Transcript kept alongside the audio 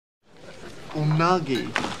unagi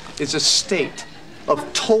is a state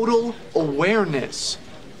of total awareness.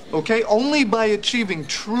 Okay? Only by achieving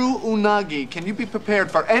true unagi can you be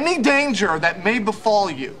prepared for any danger that may befall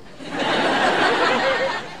you.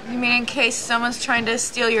 You mean in case someone's trying to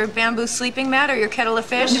steal your bamboo sleeping mat or your kettle of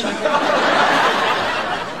fish?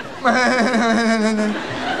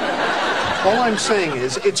 All I'm saying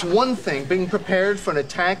is, it's one thing being prepared for an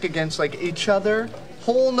attack against, like, each other.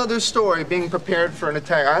 Whole nother story being prepared for an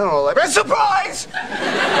attack. I don't know, like, a surprise!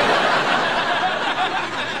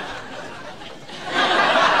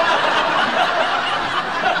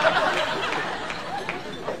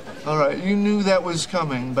 All right, you knew that was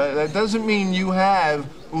coming, but that doesn't mean you have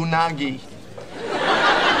unagi.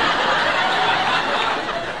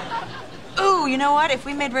 Ooh, you know what? If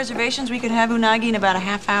we made reservations, we could have unagi in about a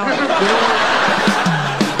half hour.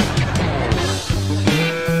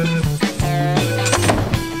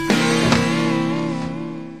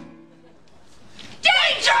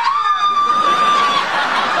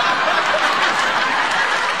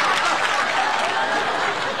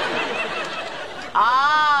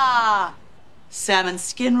 Ah, salmon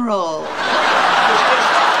skin roll.